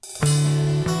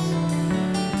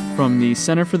From the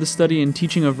Center for the Study and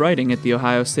Teaching of Writing at The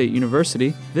Ohio State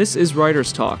University, this is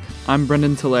Writers Talk. I'm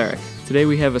Brendan Telerik. Today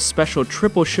we have a special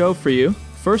triple show for you.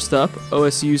 First up,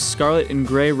 OSU's Scarlet and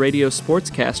Gray radio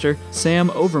sportscaster Sam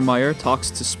Overmyer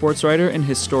talks to sportswriter and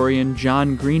historian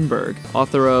John Greenburg,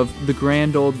 author of The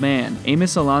Grand Old Man,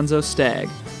 Amos Alonzo Stagg,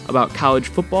 about college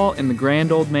football and the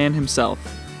Grand Old Man himself.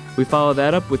 We follow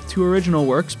that up with two original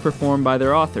works performed by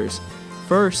their authors.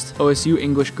 First, OSU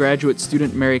English graduate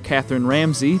student MaryKatherine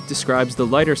Ramsey describes the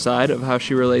lighter side of how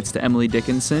she relates to Emily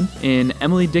Dickinson in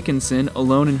Emily Dickinson,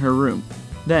 Alone in Her Room.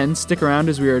 Then, stick around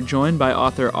as we are joined by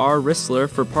author R. Rissler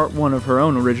for part one of her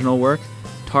own original work,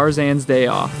 Tar-Zan's Day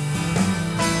Off.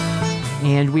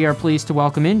 And we are pleased to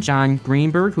welcome in John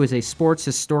Greenburg, who is a sports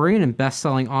historian and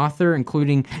best-selling author,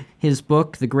 including his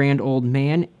book, The Grand Old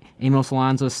Man, Amos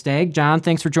Alonzo Stagg. John,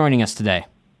 thanks for joining us today.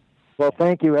 Well,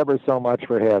 thank you ever so much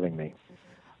for having me.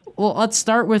 Well, let's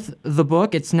start with the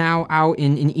book. It's now out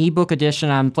in an ebook edition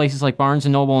on places like Barnes &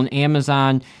 Noble and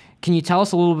Amazon. Can you tell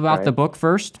us a little bit about the book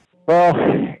first? Well,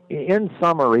 in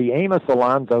summary, Amos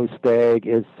Alonzo Stagg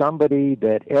is somebody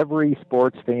that every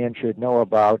sports fan should know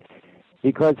about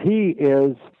because he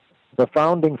is the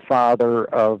founding father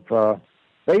of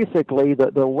basically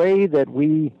the way that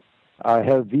we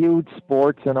have viewed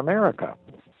sports in America.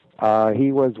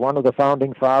 He was one of the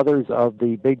founding fathers of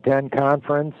the Big Ten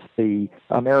Conference, the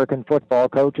American Football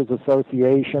Coaches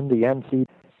Association, the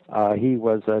NC. He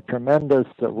was a tremendous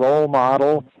role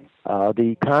model,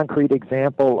 the concrete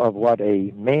example of what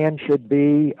a man should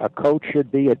be, a coach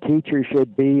should be, a teacher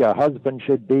should be, a husband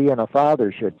should be, and a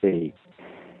father should be.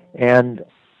 And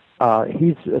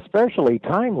he's especially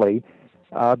timely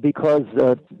because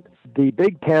the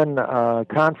Big Ten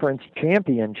Conference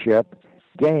Championship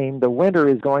game, the winner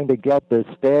is going to get the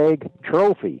Stagg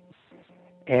Trophy,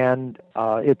 and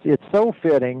it's so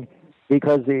fitting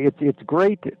because it's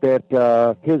great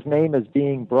that his name is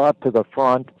being brought to the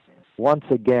front once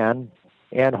again,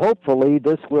 and hopefully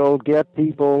this will get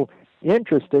people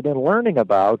interested in learning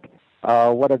about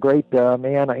what a great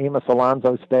man Amos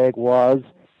Alonzo Stagg was,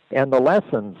 and the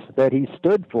lessons that he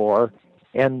stood for,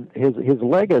 and his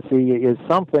legacy is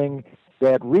something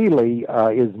that really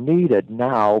is needed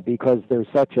now because there's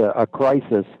such a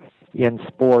crisis in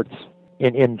sports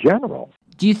in general.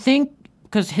 Do you think,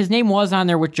 because his name was on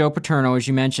there with Joe Paterno, as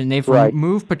you mentioned, they've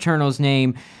removed Paterno's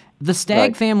name, the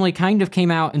Stagg family kind of came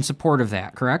out in support of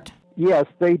that, correct? Yes,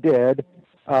 they did.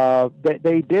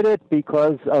 They did it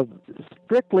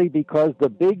strictly because the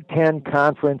Big Ten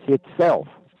Conference itself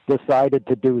decided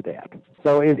to do that.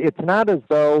 So it's not as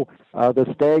though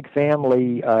the Stagg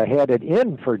family had it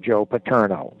in for Joe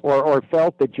Paterno or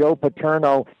felt that Joe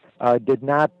Paterno did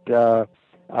not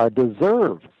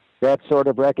deserve that sort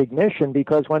of recognition,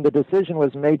 because when the decision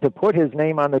was made to put his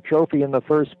name on the trophy in the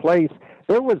first place,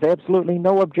 there was absolutely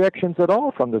no objections at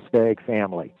all from the Stagg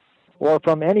family or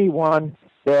from anyone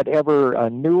that ever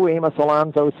knew Amos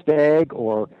Alonzo Stagg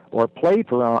or played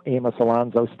for Amos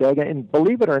Alonzo Stagg. And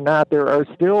believe it or not, there are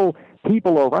still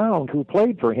people around who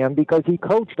played for him because he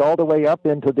coached all the way up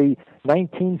into the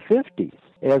 1950s.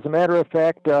 As a matter of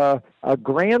fact, a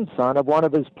grandson of one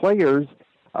of his players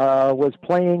was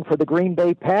playing for the Green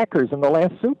Bay Packers in the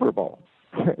last Super Bowl.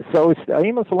 So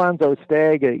Amos Alonzo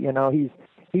Stagg,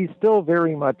 he's still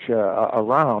very much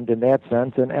around in that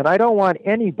sense. And I don't want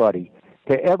anybody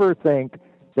to ever think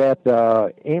that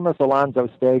Amos Alonzo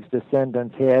Stagg's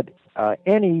descendants had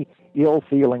any ill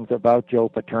feelings about Joe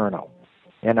Paterno.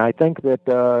 And I think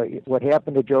that what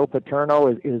happened to Joe Paterno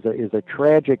is a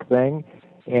tragic thing,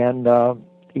 and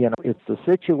it's a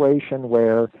situation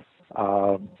where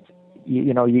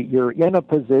you're in a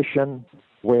position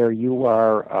where you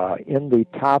are in the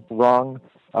top rung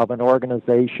of an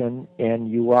organization, and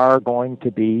you are going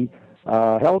to be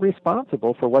held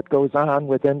responsible for what goes on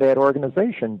within that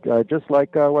organization, just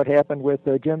like what happened with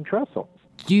Jim Tressel.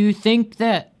 Do you think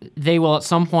that they will at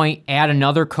some point add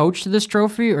another coach to this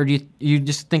trophy, or do you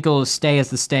just think it'll stay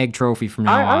as the Stagg Trophy from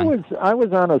now on? I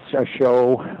was on a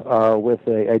show with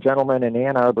a gentleman in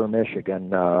Ann Arbor,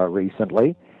 Michigan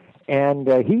recently, and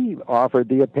he offered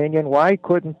the opinion, why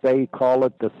couldn't they call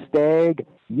it the Stagg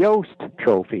Yost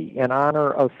Trophy in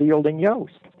honor of Fielding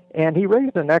Yost? And he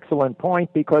raised an excellent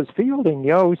point because Fielding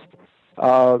Yost,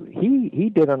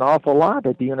 he did an awful lot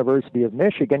at the University of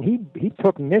Michigan. He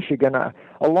took Michigan a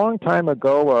long time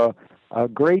ago. A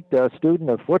great student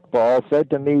of football said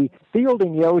to me,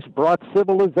 Fielding Yost brought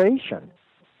civilization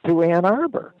to Ann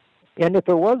Arbor. And if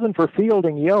it wasn't for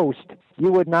Fielding Yost,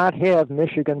 you would not have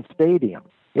Michigan Stadium.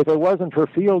 If it wasn't for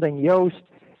Fielding Yost,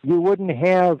 you wouldn't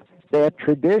have that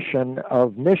tradition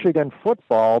of Michigan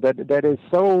football that is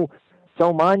so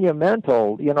so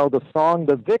monumental. The song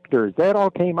 "The Victors," that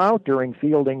all came out during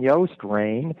Fielding Yost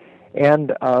reign,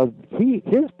 and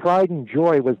his pride and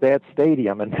joy was that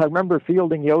stadium. And I remember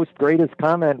Fielding Yost's greatest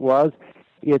comment was,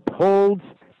 "It holds."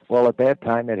 Well, at that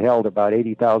time, it held about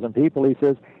 80,000 people. He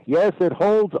says, "Yes, it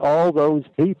holds all those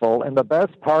people, and the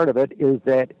best part of it is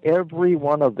that every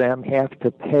one of them have to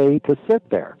pay to sit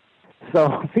there."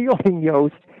 So Fielding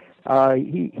Yost,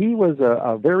 he was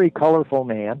a very colorful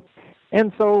man.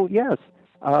 And so, yes,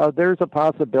 there's a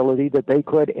possibility that they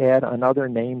could add another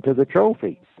name to the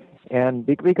trophy. And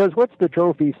because what's the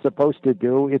trophy supposed to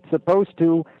do? It's supposed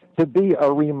to be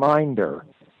a reminder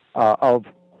of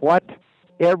what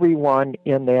everyone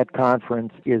in that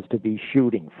conference is to be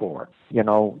shooting for.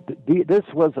 This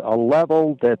was a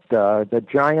level that the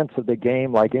giants of the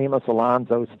game, like Amos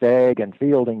Alonzo Stagg and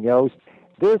Fielding Yost,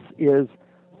 this is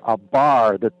a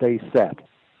bar that they set,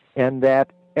 and that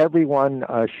everyone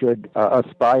should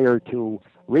aspire to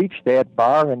reach that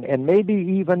bar and maybe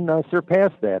even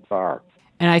surpass that bar.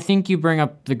 And I think you bring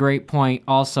up the great point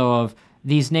also of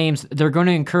these names. They're going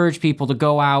to encourage people to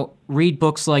go out, read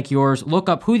books like yours, look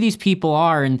up who these people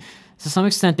are, and to some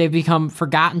extent they've become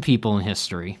forgotten people in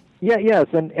history. Yes,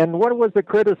 and what was the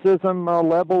criticism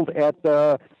leveled at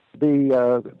the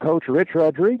coach Rich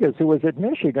Rodriguez, who was at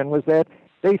Michigan, was that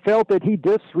they felt that he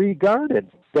disregarded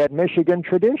that Michigan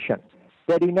tradition,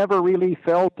 that he never really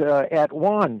felt at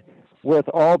one with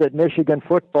all that Michigan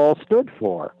football stood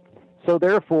for. So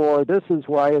therefore, this is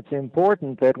why it's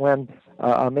important that when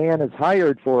a man is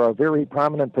hired for a very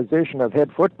prominent position of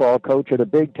head football coach at a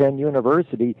Big Ten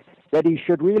university, that he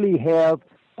should really have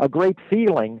a great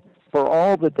feeling for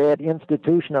all that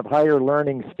institution of higher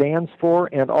learning stands for,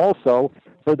 and also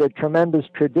for the tremendous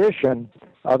tradition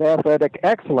of athletic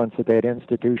excellence that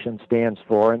institution stands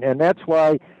for. And that's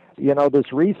why,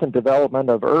 this recent development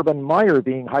of Urban Meyer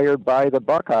being hired by the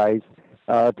Buckeyes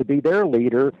to be their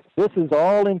leader, this is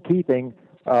all in keeping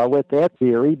with that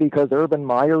theory, because Urban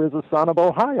Meyer is a son of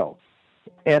Ohio.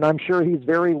 And I'm sure he's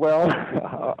very well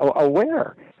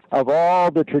aware of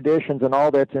all the traditions and all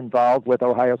that's involved with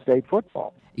Ohio State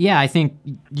football. Yeah, I think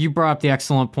you brought up the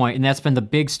excellent point, and that's been the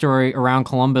big story around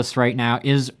Columbus right now,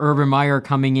 is Urban Meyer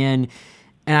coming in.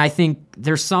 And I think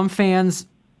there's some fans,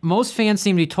 most fans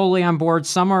seem to be totally on board.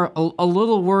 Some are a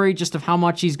little worried just of how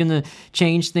much he's going to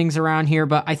change things around here.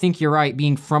 But I think you're right.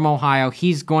 Being from Ohio,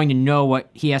 he's going to know what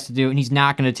he has to do, and he's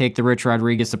not going to take the Rich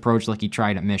Rodriguez approach like he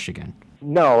tried at Michigan.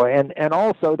 No, and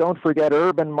also don't forget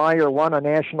Urban Meyer won a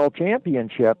national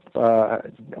championship.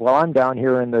 While I'm down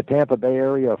here in the Tampa Bay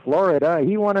area of Florida,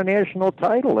 he won a national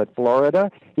title at Florida.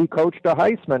 He coached a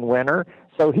Heisman winner,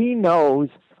 so he knows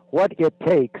what it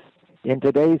takes in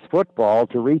today's football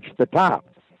to reach the top.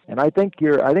 And I think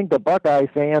the Buckeye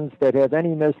fans that have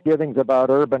any misgivings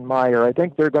about Urban Meyer, I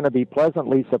think they're going to be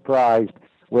pleasantly surprised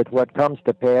with what comes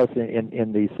to pass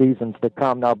in the seasons to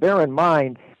come. Now, bear in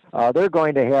mind, they're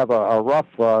going to have a rough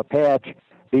patch,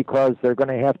 because they're going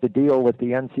to have to deal with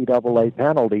the NCAA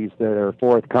penalties that are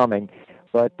forthcoming.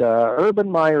 But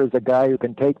Urban Meyer is a guy who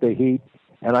can take the heat,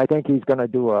 and I think he's going to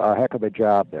do a heck of a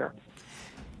job there.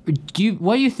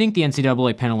 What do you think the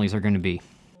NCAA penalties are going to be?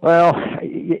 Well,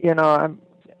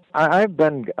 I've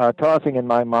been tossing in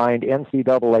my mind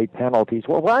NCAA penalties.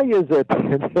 Well, why is it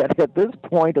that at this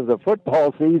point of the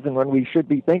football season, when we should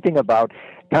be thinking about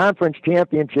conference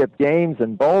championship games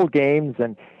and bowl games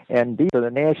and be to the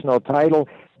national title,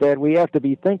 that we have to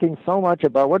be thinking so much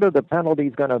about what are the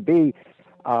penalties going to be?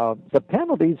 The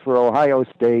penalties for Ohio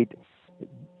State,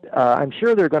 I'm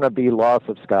sure they're going to be loss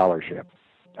of scholarship.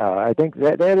 I think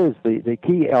that is the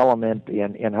key element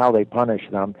in how they punish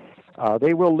them.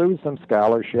 They will lose some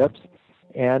scholarships,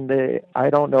 and I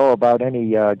don't know about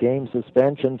any game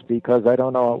suspensions, because I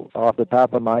don't know off the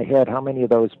top of my head how many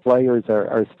of those players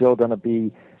are still going to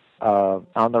be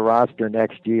on the roster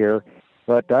next year.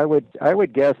 But I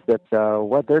would guess that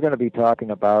what they're going to be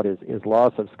talking about is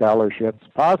loss of scholarships,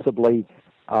 possibly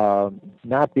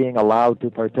not being allowed to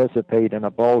participate in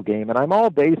a bowl game. And I'm all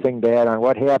basing that on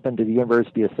what happened to the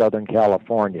University of Southern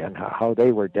California and how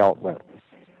they were dealt with.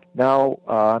 Now,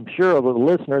 I'm sure the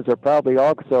listeners are probably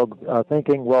also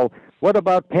thinking, well, what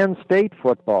about Penn State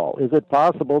football? Is it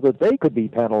possible that they could be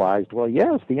penalized? Well,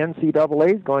 yes, the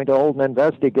NCAA is going to hold an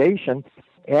investigation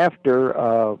after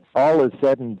all is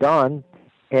said and done,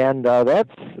 and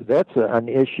that's an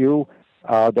issue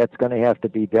that's going to have to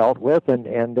be dealt with,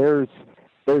 and there's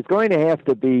going to have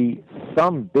to be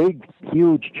some big,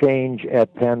 huge change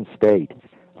at Penn State.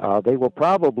 They will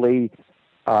probably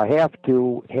have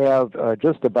to have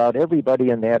just about everybody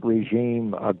in that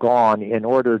regime gone in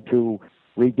order to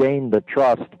regain the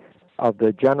trust of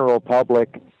the general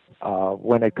public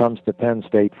when it comes to Penn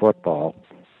State football.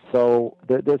 So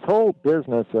this whole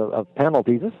business of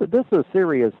penalties, this is a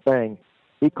serious thing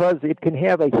because it can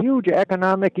have a huge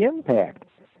economic impact.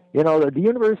 You know, the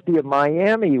University of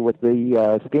Miami, with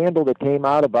the scandal that came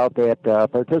out about that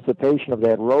participation of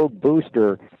that rogue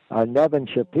booster, Nevin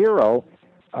Shapiro,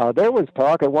 there was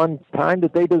talk at one time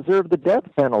that they deserved the death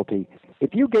penalty.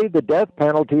 If you gave the death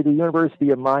penalty to the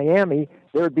University of Miami,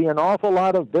 there would be an awful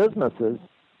lot of businesses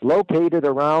located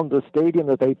around the stadium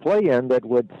that they play in that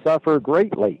would suffer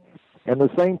greatly. And the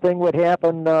same thing would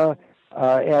happen at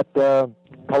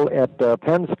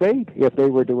Penn State if they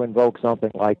were to invoke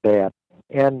something like that.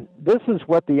 And this is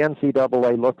what the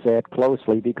NCAA looks at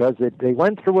closely because they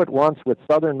went through it once with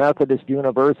Southern Methodist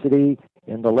University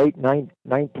in the late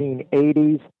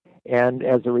 1980s, and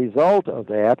as a result of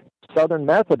that, Southern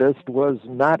Methodist was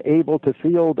not able to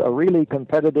field a really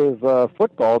competitive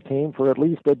football team for at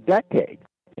least a decade.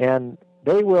 And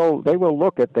they will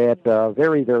look at that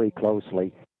very, very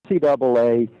closely.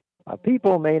 NCAA,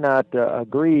 people may not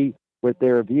agree with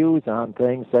their views on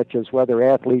things such as whether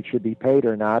athletes should be paid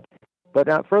or not, but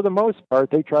for the most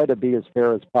part, they try to be as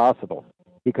fair as possible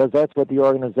because that's what the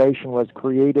organization was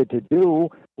created to do,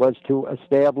 was to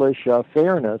establish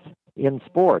fairness in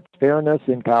sports, fairness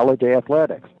in college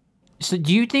athletics. So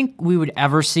do you think we would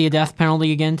ever see a death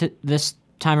penalty again this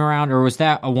time around, or was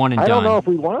that a one and done? I don't know if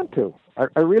we want to.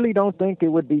 I really don't think it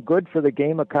would be good for the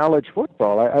game of college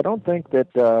football. I don't think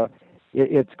that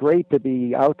it's great to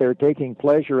be out there taking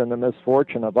pleasure in the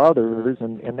misfortune of others,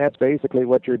 and that's basically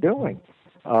what you're doing.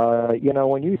 You know,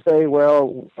 when you say,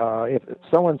 well, if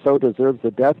so-and-so deserves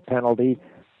the death penalty,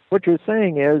 what you're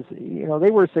saying is, you know,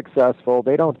 they were successful.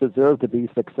 They don't deserve to be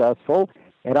successful,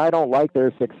 and I don't like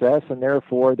their success, and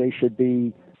therefore they should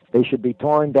be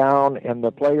torn down, and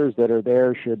the players that are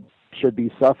there should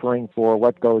be suffering for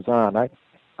what goes on.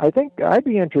 I think I'd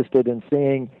be interested in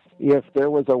seeing if there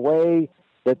was a way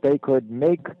that they could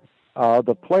make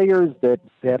the players that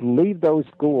leave those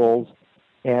schools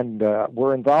and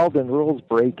were involved in rules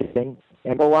breaking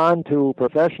and go on to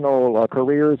professional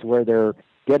careers where they're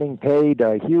getting paid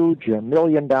a huge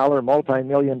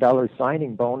multi-million-dollar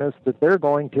signing bonus, that they're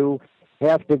going to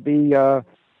have to be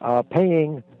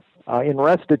paying in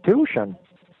restitution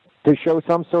to show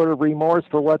some sort of remorse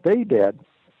for what they did.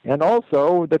 And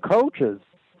also the coaches.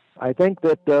 I think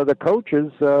that the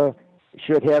coaches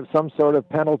should have some sort of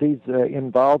penalties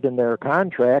involved in their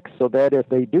contracts so that if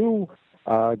they do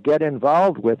get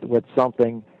involved with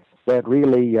something that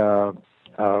really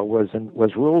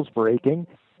was rules breaking,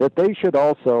 that they should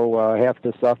also have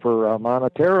to suffer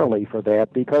monetarily for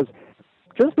that, because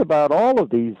just about all of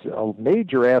these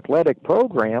major athletic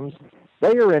programs,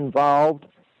 they are involved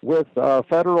with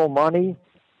federal money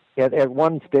at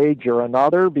one stage or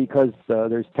another, because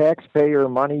there's taxpayer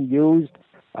money used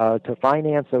to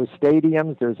finance those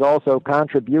stadiums. There's also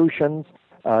contributions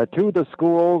to the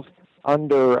schools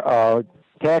under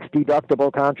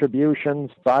tax-deductible contributions,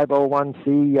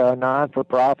 501c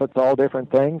non-for-profits, all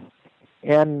different things.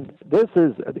 And this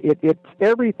is,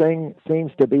 everything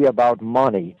seems to be about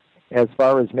money as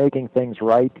far as making things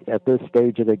right at this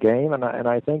stage of the game. And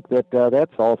I think that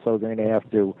that's also going to have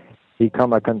to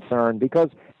become a concern, because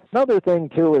another thing,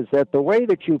 too, is that the way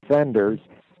that you offenders,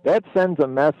 that sends a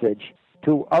message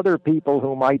to other people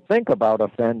who might think about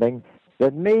offending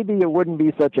that maybe it wouldn't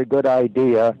be such a good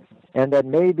idea, and that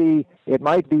maybe it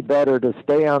might be better to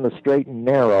stay on the straight and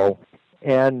narrow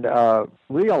and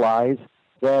realize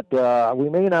that we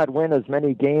may not win as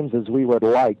many games as we would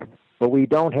like, but we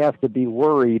don't have to be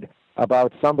worried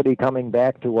about somebody coming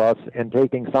back to us and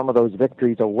taking some of those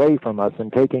victories away from us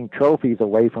and taking trophies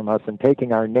away from us and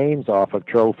taking our names off of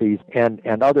trophies and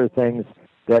other things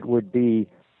that would be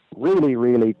really,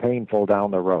 really painful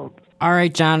down the road. All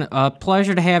right, John, a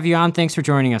pleasure to have you on. Thanks for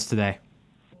joining us today.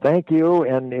 Thank you,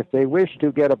 and if they wish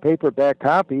to get a paperback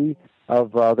copy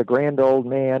of The Grand Old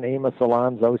Man, Amos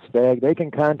Alonzo Stagg, they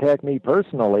can contact me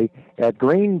personally at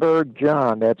Greenburg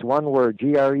John, that's one word,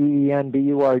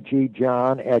 Greenburg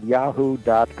John, at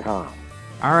yahoo.com.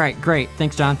 All right, great.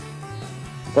 Thanks, John.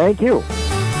 Thank you.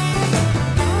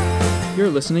 You're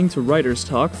listening to Writers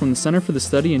Talk from the Center for the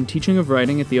Study and Teaching of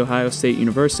Writing at The Ohio State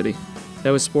University.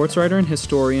 That was sportswriter and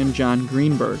historian John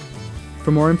Greenburg.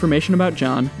 For more information about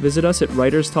John, visit us at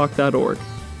writerstalk.org.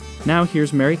 Now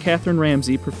here's MaryKatherine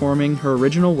Ramsey performing her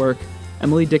original work,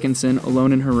 Emily Dickinson,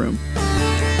 Alone in Her Room.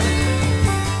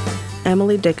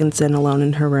 Emily Dickinson, Alone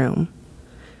in Her Room.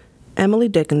 Emily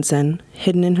Dickinson,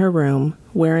 hidden in her room,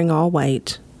 wearing all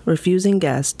white, refusing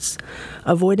guests,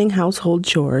 avoiding household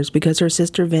chores because her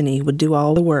sister Vinnie would do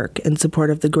all the work in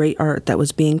support of the great art that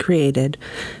was being created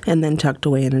and then tucked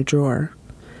away in a drawer.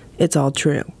 It's all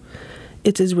true.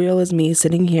 It's as real as me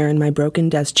sitting here in my broken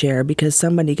desk chair because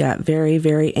somebody got very,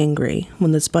 very angry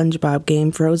when the SpongeBob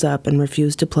game froze up and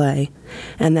refused to play,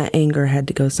 and that anger had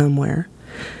to go somewhere.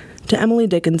 To Emily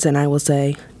Dickinson, I will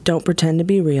say, don't pretend to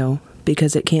be real,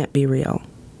 because it can't be real.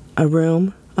 A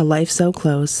room, a life so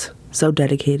close, so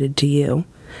dedicated to you.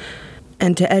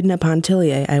 And to Edna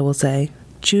Pontillier, I will say,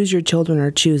 choose your children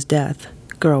or choose death.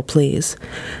 Girl, please.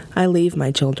 I leave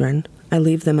my children. I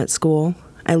leave them at school.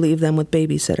 I leave them with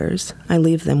babysitters. I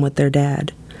leave them with their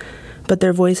dad. But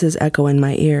their voices echo in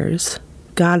my ears.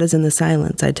 God is in the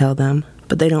silence, I tell them,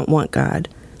 but they don't want God.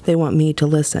 They want me to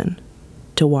listen,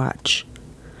 to watch.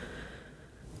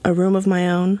 A room of my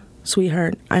own?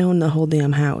 Sweetheart, I own the whole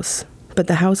damn house. But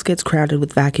the house gets crowded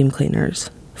with vacuum cleaners.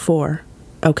 4.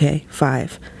 Okay,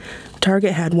 5.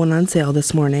 Target had one on sale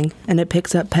this morning, and it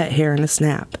picks up pet hair in a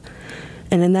snap.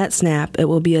 And in that snap, it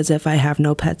will be as if I have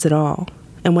no pets at all.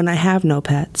 And when I have no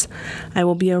pets, I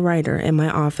will be a writer in my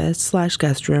office /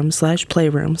 guest room /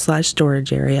 playroom /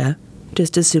 storage area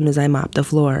just as soon as I mop the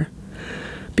floor.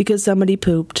 Because somebody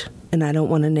pooped, and I don't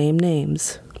want to name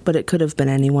names, but it could have been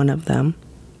any one of them.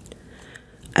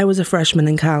 I was a freshman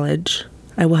in college.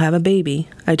 I will have a baby,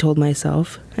 I told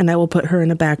myself, and I will put her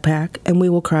in a backpack, and we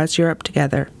will cross Europe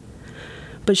together.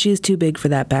 But she's too big for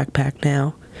that backpack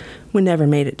now. We never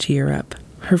made it to Europe.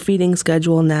 Her feeding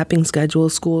schedule, napping schedule,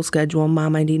 school schedule,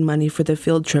 Mom, I need money for the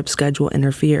field trip schedule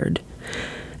interfered.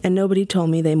 And nobody told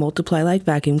me they multiply like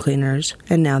vacuum cleaners,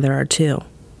 and now there are 2.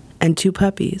 And 2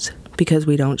 puppies, because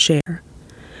we don't share.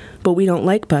 But we don't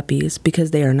like puppies because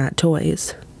they are not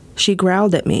toys. She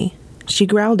growled at me. She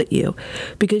growled at you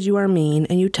because you are mean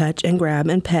and you touch and grab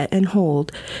and pet and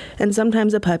hold. And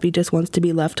sometimes a puppy just wants to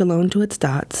be left alone to its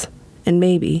thoughts. And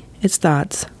maybe its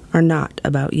thoughts are not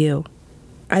about you.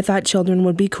 I thought children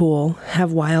would be cool,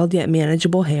 have wild yet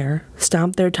manageable hair,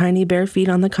 stomp their tiny bare feet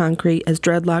on the concrete as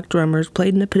dreadlocked drummers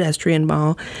played in a pedestrian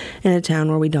ball in a town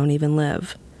where we don't even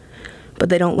live. But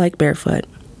they don't like barefoot.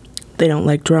 They don't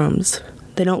like drums.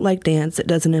 They don't like dance that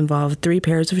doesn't involve 3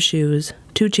 pairs of shoes,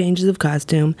 2 changes of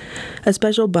costume, a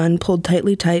special bun pulled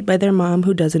tightly tight by their mom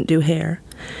who doesn't do hair,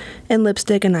 and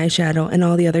lipstick and eyeshadow, and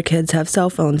all the other kids have cell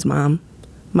phones, Mom.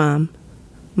 Mom.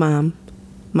 Mom.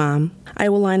 Mom. I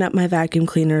will line up my vacuum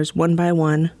cleaners one by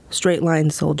one, straight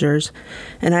line soldiers,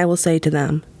 and I will say to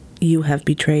them, you have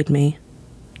betrayed me.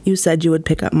 You said you would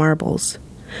pick up marbles.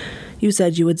 You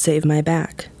said you would save my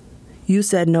back. You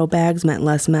said no bags meant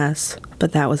less mess,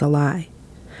 but that was a lie.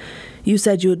 You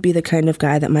said you would be the kind of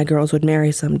guy that my girls would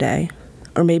marry someday.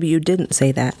 Or maybe you didn't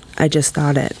say that. I just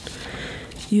thought it.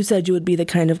 You said you would be the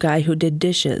kind of guy who did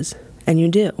dishes, and you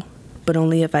do, but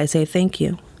only if I say thank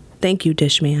you. Thank you,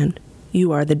 Dishman.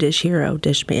 You are the dish hero,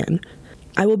 Dishman.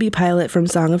 I will be Pilot from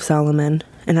Song of Solomon,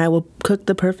 and I will cook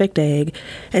the perfect egg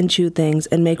and chew things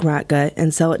and make rot gut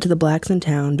and sell it to the blacks in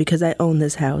town because I own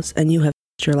this house and you have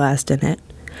your last in it.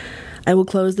 I will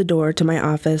close the door to my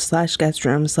office / guest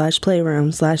room /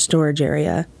 playroom / storage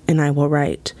area, and I will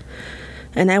write.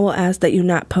 And I will ask that you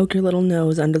not poke your little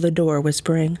nose under the door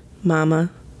whispering,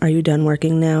 Mama, are you done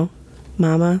working now?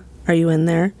 Mama, are you in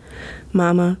there?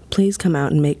 Mama, please come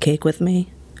out and make cake with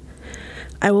me.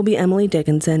 I will be Emily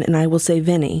Dickinson, and I will say,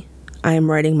 Vinny, I am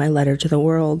writing my letter to the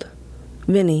world.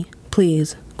 Vinny,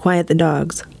 please, quiet the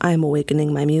dogs. I am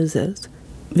awakening my muses.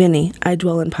 Vinny, I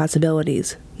dwell in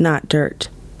possibilities, not dirt.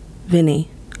 Vinny,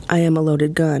 I am a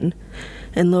loaded gun,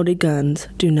 and loaded guns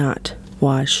do not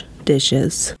wash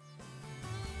dishes.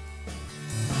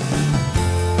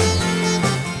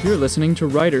 You're listening to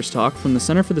Writers Talk from the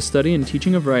Center for the Study and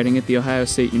Teaching of Writing at The Ohio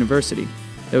State University.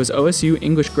 That was OSU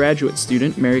English graduate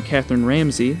student MaryKatherine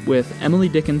Ramsey with Emily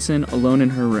Dickinson alone in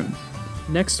her room.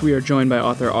 Next, we are joined by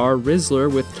author R. Rissler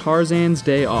with Tar-Zen's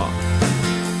Day Off.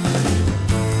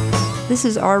 This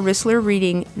is R. Rissler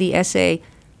reading the essay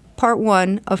Part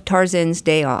 1 of Tar-Zen's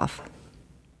Day Off.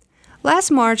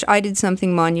 Last March, I did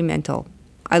something monumental.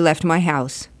 I left my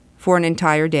house for an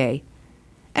entire day.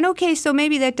 And okay, so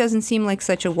maybe that doesn't seem like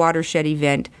such a watershed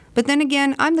event, but then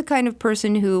again, I'm the kind of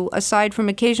person who, aside from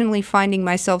occasionally finding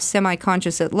myself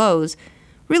semi-conscious at Lowe's,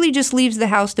 really just leaves the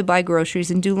house to buy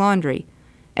groceries and do laundry.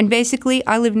 And basically,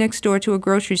 I live next door to a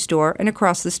grocery store and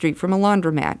across the street from a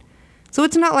laundromat. So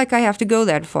it's not like I have to go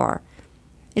that far.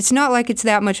 It's not like it's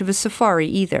that much of a safari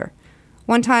either.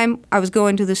 One time, I was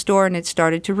going to the store and it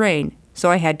started to rain,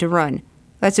 so I had to run.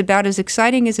 That's about as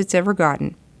exciting as it's ever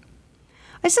gotten.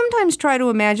 I sometimes try to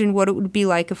imagine what it would be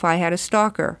like if I had a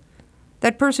stalker.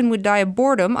 That person would die of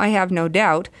boredom, I have no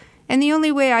doubt, and the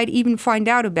only way I'd even find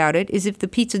out about it is if the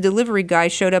pizza delivery guy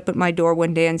showed up at my door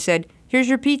one day and said, "Here's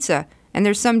your pizza, and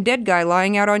there's some dead guy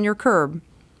lying out on your curb."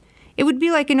 It would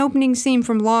be like an opening scene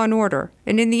from Law & Order,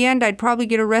 and in the end I'd probably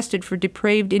get arrested for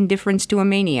depraved indifference to a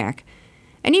maniac.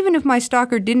 And even if my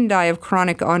stalker didn't die of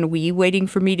chronic ennui waiting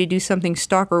for me to do something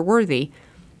stalker-worthy,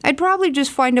 I'd probably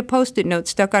just find a Post-it note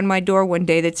stuck on my door one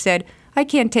day that said, "I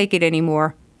can't take it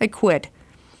anymore. I quit."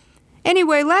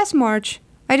 Anyway, last March,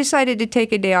 I decided to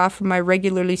take a day off from my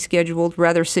regularly scheduled,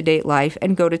 rather sedate life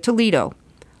and go to Toledo,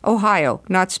 Ohio,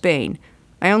 not Spain.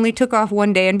 I only took off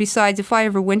one day, and besides, if I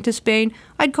ever went to Spain,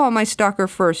 I'd call my stalker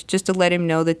first just to let him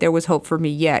know that there was hope for me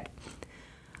yet.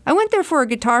 I went there for a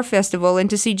guitar festival and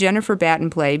to see Jennifer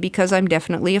Batten play because I'm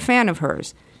definitely a fan of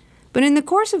hers. But in the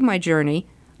course of my journey,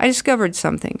 I discovered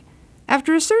something.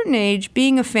 After a certain age,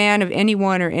 being a fan of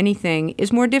anyone or anything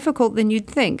is more difficult than you'd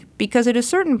think, because at a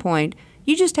certain point,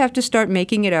 you just have to start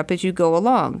making it up as you go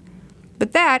along.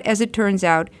 But that, as it turns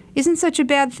out, isn't such a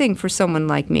bad thing for someone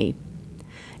like me.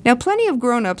 Now, plenty of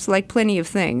grown-ups like plenty of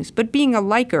things, but being a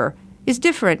liker is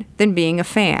different than being a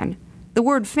fan. The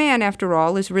word fan, after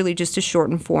all, is really just a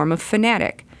shortened form of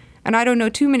fanatic, and I don't know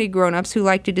too many grown-ups who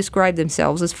like to describe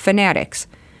themselves as fanatics.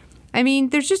 I mean,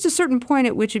 there's just a certain point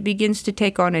at which it begins to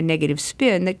take on a negative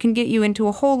spin that can get you into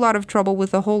a whole lot of trouble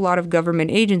with a whole lot of government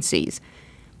agencies.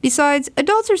 Besides,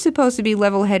 adults are supposed to be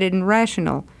level-headed and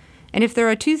rational, and if there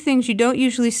are two things you don't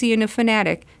usually see in a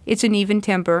fanatic, it's an even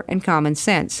temper and common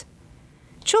sense.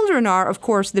 Children are, of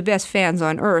course, the best fans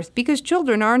on earth because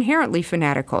children are inherently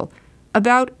fanatical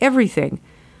about everything.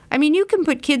 I mean, you can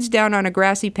put kids down on a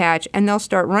grassy patch and they'll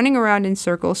start running around in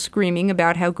circles screaming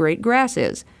about how great grass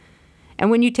is. And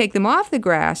when you take them off the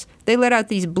grass, they let out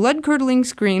these blood-curdling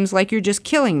screams like you're just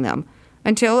killing them,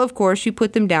 until, of course, you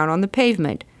put them down on the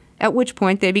pavement, at which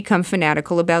point they become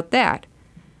fanatical about that.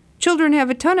 Children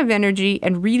have a ton of energy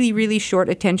and really, really short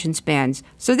attention spans,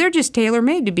 so they're just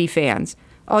tailor-made to be fans.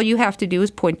 All you have to do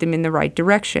is point them in the right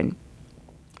direction.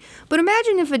 But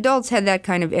imagine if adults had that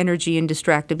kind of energy and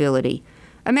distractibility.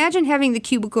 Imagine having the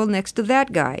cubicle next to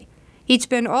that guy. He'd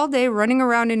spend all day running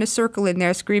around in a circle in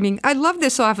there screaming, "I love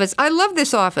this office! I love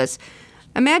this office!"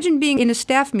 Imagine being in a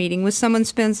staff meeting where someone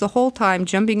spends the whole time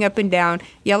jumping up and down,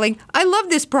 yelling, "I love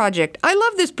this project! I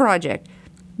love this project!"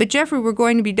 "But Jeffrey, we're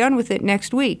going to be done with it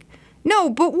next week."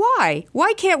 "No, but why?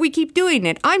 Why can't we keep doing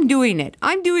it? I'm doing it.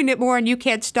 I'm doing it more and you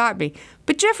can't stop me."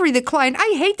 "But Jeffrey, the client,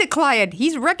 I hate the client.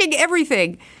 He's wrecking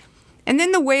everything." And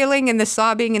then the wailing and the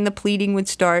sobbing and the pleading would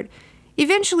start.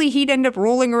 Eventually, he'd end up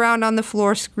rolling around on the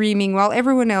floor screaming while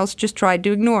everyone else just tried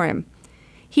to ignore him.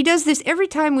 He does this every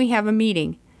time we have a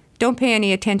meeting. Don't pay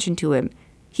any attention to him.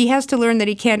 He has to learn that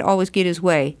he can't always get his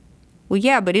way. Well,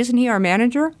 yeah, but isn't he our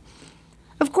manager?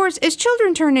 Of course, as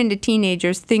children turn into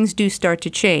teenagers, things do start to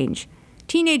change.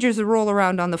 Teenagers roll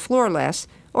around on the floor less,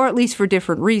 or at least for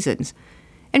different reasons.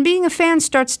 And being a fan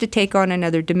starts to take on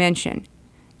another dimension.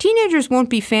 Teenagers won't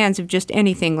be fans of just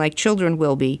anything like children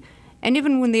will be, and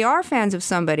even when they are fans of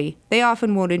somebody, they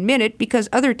often won't admit it because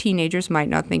other teenagers might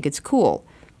not think it's cool.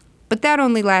 But that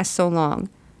only lasts so long.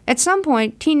 At some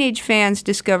point, teenage fans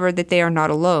discover that they are not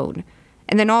alone,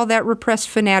 and then all that repressed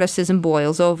fanaticism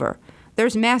boils over.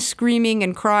 There's mass screaming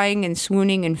and crying and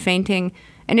swooning and fainting,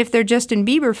 and if they're Justin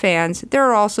Bieber fans, there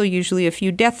are also usually a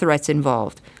few death threats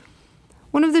involved.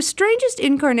 One of the strangest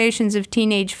incarnations of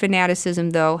teenage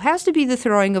fanaticism, though, has to be the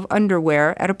throwing of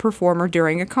underwear at a performer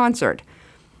during a concert.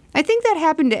 I think that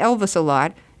happened to Elvis a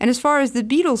lot, and as far as the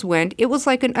Beatles went, it was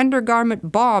like an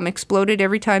undergarment bomb exploded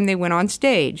every time they went on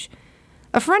stage.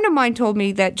 A friend of mine told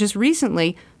me that just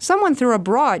recently, someone threw a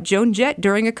bra at Joan Jett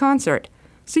during a concert.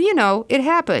 So, it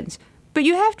happens. But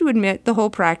you have to admit the whole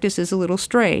practice is a little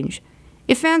strange.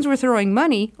 If fans were throwing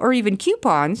money, or even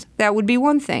coupons, that would be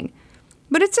one thing.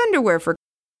 But it's underwear for...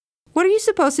 What are you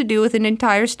supposed to do with an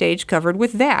entire stage covered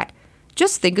with that?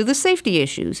 Just think of the safety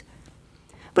issues.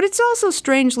 But it's also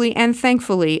strangely and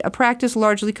thankfully a practice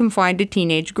largely confined to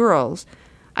teenage girls.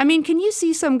 I mean, can you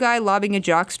see some guy lobbing a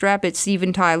jockstrap at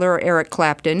Steven Tyler or Eric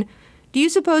Clapton? Do you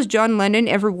suppose John Lennon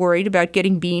ever worried about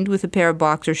getting beamed with a pair of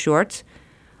boxer shorts?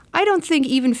 I don't think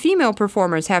even female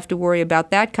performers have to worry about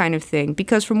that kind of thing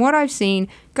because from what I've seen,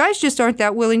 guys just aren't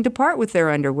that willing to part with their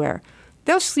underwear.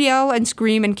 They'll yell and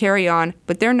scream and carry on,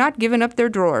 but they're not giving up their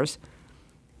drawers.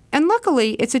 And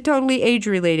luckily, it's a totally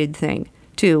age-related thing,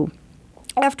 too.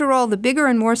 After all, the bigger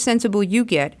and more sensible you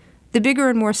get, the bigger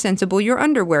and more sensible your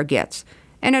underwear gets.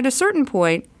 And at a certain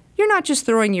point, you're not just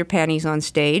throwing your panties on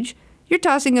stage, you're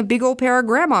tossing a big old pair of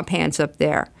grandma pants up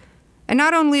there. And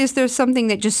not only is there something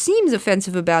that just seems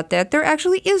offensive about that, there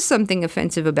actually is something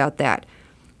offensive about that.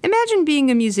 Imagine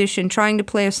being a musician trying to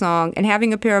play a song and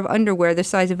having a pair of underwear the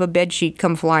size of a bedsheet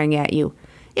come flying at you.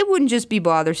 It wouldn't just be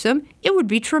bothersome, it would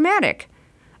be traumatic.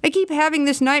 I keep having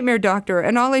this nightmare, doctor,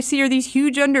 and all I see are these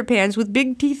huge underpants with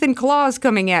big teeth and claws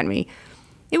coming at me.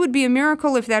 It would be a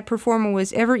miracle if that performer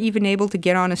was ever even able to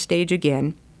get on a stage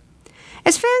again.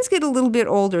 As fans get a little bit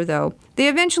older, though, they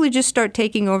eventually just start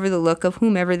taking over the look of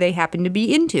whomever they happen to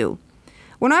be into.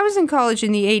 When I was in college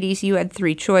in the 80s, you had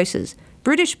 3 choices: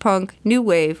 British punk, new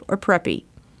wave, or preppy.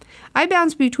 I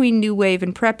bounced between new wave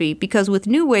and preppy because with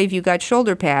new wave you got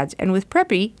shoulder pads, and with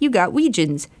preppy you got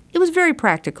Weejuns. It was very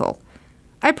practical.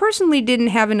 I personally didn't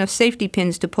have enough safety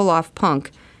pins to pull off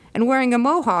punk, and wearing a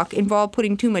mohawk involved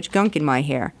putting too much gunk in my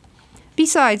hair.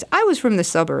 Besides, I was from the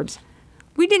suburbs.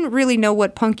 We didn't really know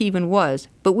what punk even was,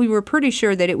 but we were pretty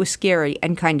sure that it was scary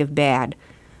and kind of bad.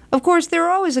 Of course, there were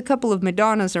always a couple of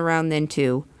Madonnas around then,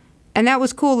 too. And that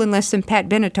was cool unless some Pat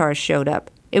Benetars showed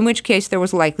up, in which case there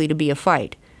was likely to be a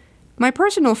fight. My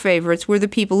personal favorites were the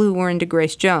people who were into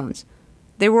Grace Jones.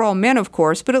 They were all men, of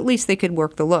course, but at least they could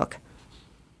work the look.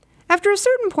 After a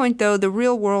certain point, though, the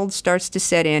real world starts to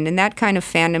set in, and that kind of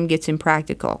fandom gets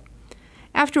impractical.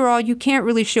 After all, you can't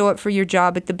really show up for your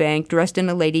job at the bank dressed in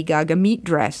a Lady Gaga meat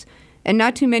dress, and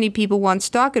not too many people want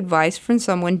stock advice from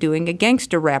someone doing a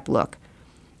gangster rap look.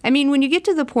 I mean, when you get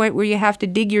to the point where you have to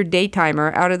dig your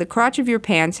daytimer out of the crotch of your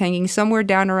pants hanging somewhere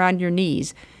down around your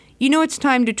knees, you know it's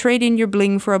time to trade in your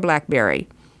bling for a BlackBerry.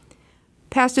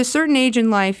 Past a certain age in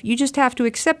life, you just have to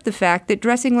accept the fact that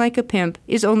dressing like a pimp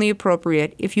is only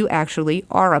appropriate if you actually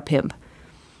are a pimp.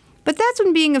 But that's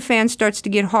when being a fan starts to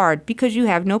get hard because you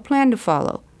have no plan to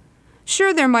follow.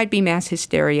 Sure, there might be mass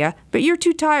hysteria, but you're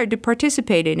too tired to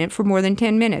participate in it for more than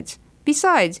 10 minutes.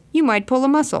 Besides, you might pull a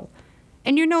muscle.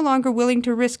 And you're no longer willing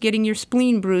to risk getting your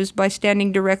spleen bruised by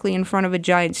standing directly in front of a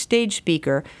giant stage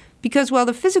speaker, because while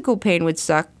the physical pain would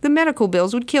suck, the medical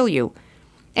bills would kill you.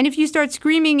 And if you start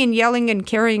screaming and yelling and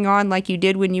carrying on like you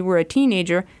did when you were a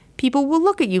teenager, people will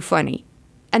look at you funny.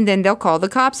 And then they'll call the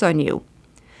cops on you.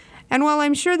 And while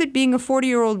I'm sure that being a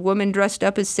 40-year-old woman dressed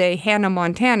up as, say, Hannah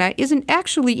Montana isn't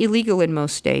actually illegal in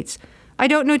most states, I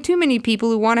don't know too many people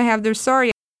who want to have their sorry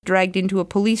ass dragged into a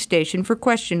police station for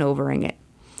question-overing it.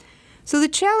 So the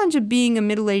challenge of being a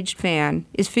middle-aged fan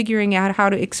is figuring out how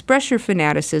to express your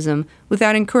fanaticism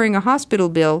without incurring a hospital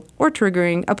bill or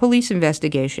triggering a police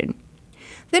investigation.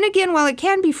 Then again, while it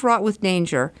can be fraught with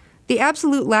danger, the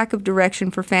absolute lack of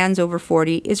direction for fans over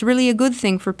 40 is really a good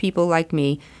thing for people like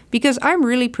me, because I'm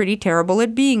really pretty terrible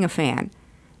at being a fan.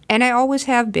 And I always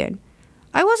have been.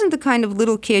 I wasn't the kind of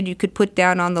little kid you could put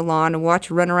down on the lawn and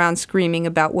watch run around screaming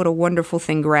about what a wonderful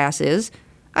thing grass is.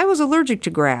 I was allergic to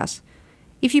grass.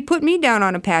 If you put me down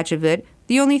on a patch of it,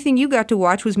 the only thing you got to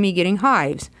watch was me getting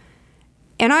hives.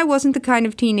 And I wasn't the kind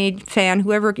of teenage fan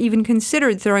who ever even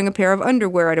considered throwing a pair of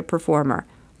underwear at a performer.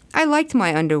 I liked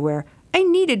my underwear. I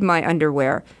needed my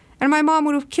underwear. And my mom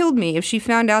would have killed me if she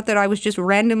found out that I was just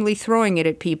randomly throwing it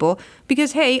at people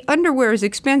because, hey, underwear is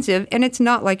expensive and it's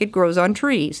not like it grows on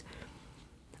trees.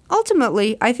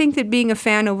 Ultimately, I think that being a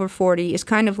fan over 40 is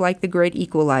kind of like the great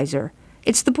equalizer.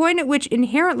 It's the point at which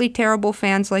inherently terrible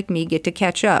fans like me get to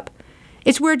catch up.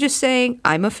 It's where just saying,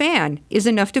 I'm a fan, is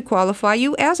enough to qualify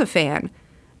you as a fan.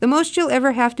 The most you'll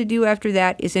ever have to do after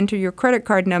that is enter your credit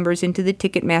card numbers into the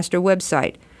Ticketmaster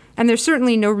website. And there's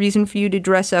certainly no reason for you to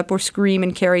dress up or scream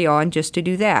and carry on just to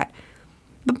do that.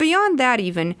 But beyond that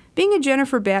even, being a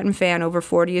Jennifer Batten fan over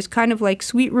 40 is kind of like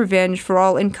sweet revenge for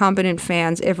all incompetent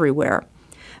fans everywhere.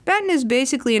 Batten is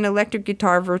basically an electric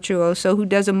guitar virtuoso who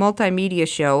does a multimedia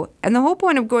show, and the whole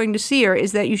point of going to see her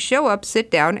is that you show up, sit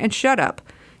down, and shut up.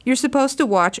 You're supposed to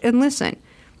watch and listen.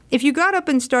 If you got up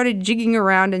and started jigging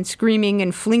around and screaming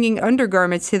and flinging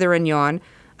undergarments hither and yon,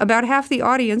 about half the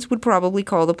audience would probably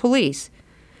call the police.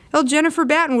 Hell, Jennifer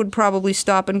Batten would probably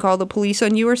stop and call the police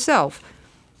on you herself.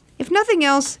 If nothing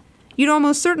else, you'd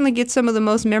almost certainly get some of the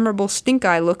most memorable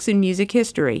stink-eye looks in music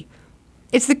history.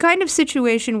 It's the kind of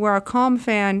situation where a calm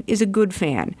fan is a good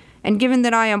fan, and given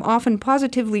that I am often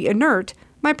positively inert,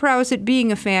 my prowess at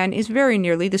being a fan is very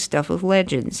nearly the stuff of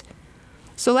legends.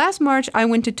 So last March, I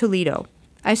went to Toledo.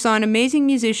 I saw an amazing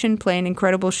musician play an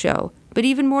incredible show, but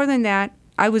even more than that,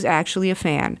 I was actually a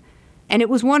fan. And it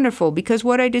was wonderful because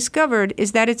what I discovered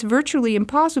is that it's virtually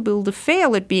impossible to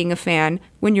fail at being a fan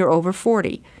when you're over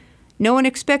 40. No one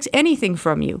expects anything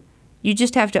from you. You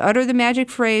just have to utter the magic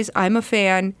phrase, I'm a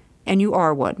fan, and you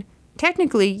are one.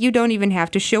 Technically, you don't even have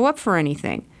to show up for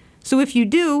anything. So if you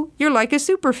do, you're like a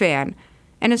super fan.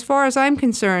 And as far as I'm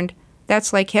concerned,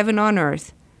 that's like heaven on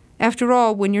earth. After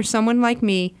all, when you're someone like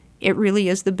me, it really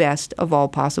is the best of all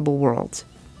possible worlds.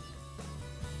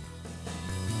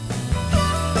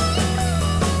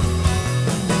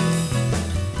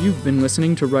 You've been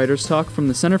listening to Writers Talk from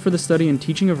the Center for the Study and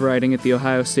Teaching of Writing at The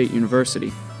Ohio State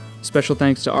University. Special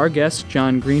thanks to our guest,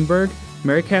 John Greenburg,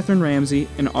 MaryKatherine Ramsey,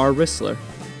 and R. Rissler.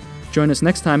 Join us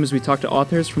next time as we talk to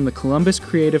authors from the Columbus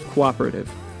Creative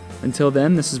Cooperative. Until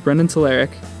then, this is Brendan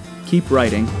Telerik. Keep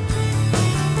writing.